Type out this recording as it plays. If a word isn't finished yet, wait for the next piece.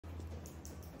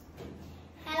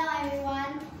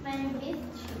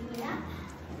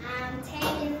I'm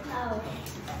 10 years old.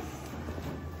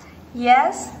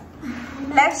 Yes.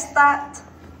 Let's start.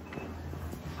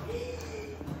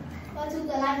 Go to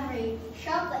the library.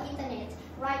 Shop the internet.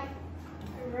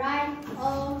 Ride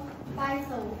or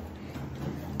bicycle.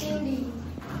 Building.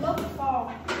 Look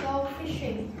for. Go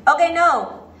fishing. Okay,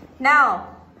 no. Now,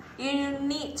 you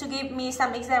need to give me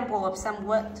some example of some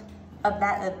word of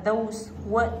those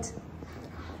words.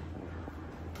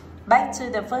 Back to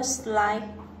the first slide.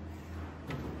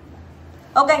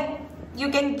 Okay, you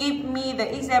can give me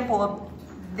the example of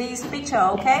this picture,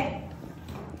 okay?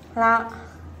 Now,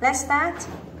 let's start.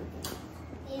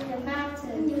 In the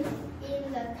mountains,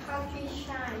 in the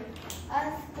countryside,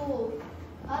 at school,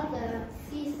 on the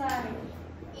seaside,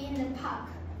 in the park,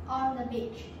 on the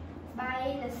beach,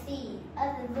 by the sea,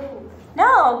 at the zoo.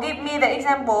 No, give me the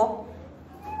example.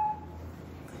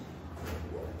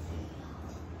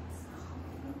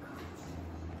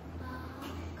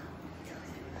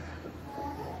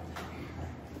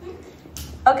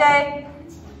 Okay.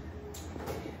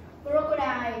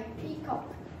 Crocodile, peacock,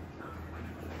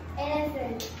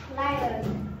 elephant,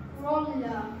 lion,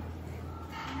 roller,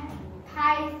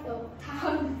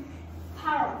 python,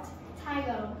 parrot,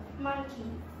 tiger, monkey,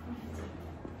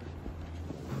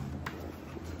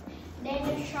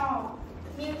 dinosaur,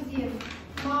 museum,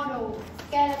 model,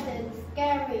 skeleton,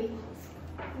 scary,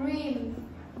 scream,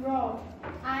 roar,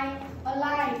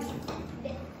 alive,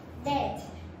 dead,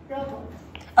 robot.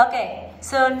 Okay,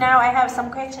 so now I have some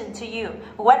questions to you.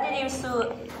 What did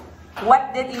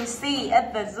you see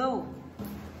at the zoo?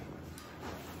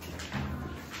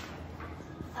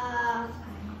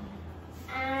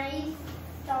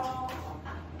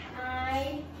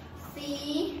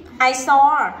 I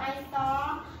saw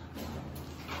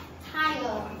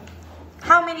tiger.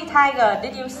 How many tigers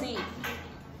did you see?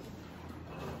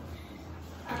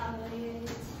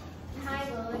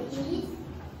 Tiger is.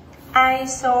 I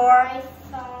saw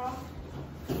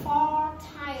 4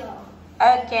 tigers.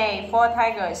 Okay, 4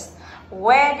 tigers.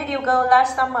 Where did you go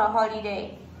last summer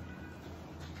holiday?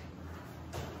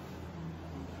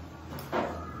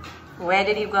 Where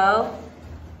did you go?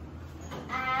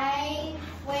 I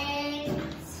went.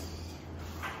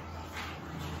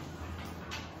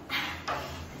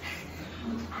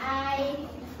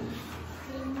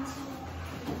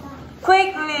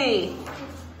 Quickly.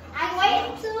 I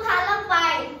went to Halong.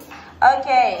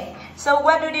 Okay. So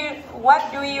what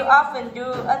do you often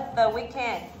do at the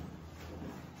weekend?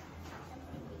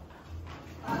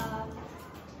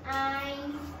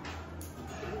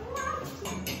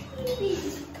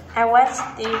 I watch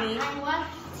TV. I watch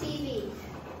TV.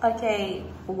 Okay.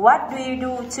 What do you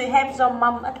do to help your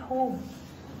mom at home?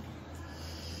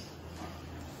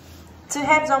 To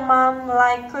help your mom,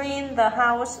 like clean the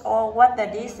house or wash the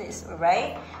dishes,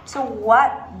 right? So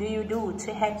what do you do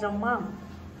to help your mom?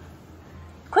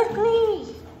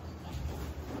 Quickly.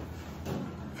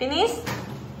 Finish?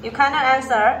 You cannot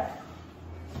answer.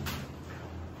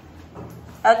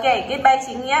 Okay, goodbye,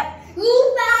 chị Nghĩa.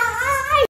 Goodbye.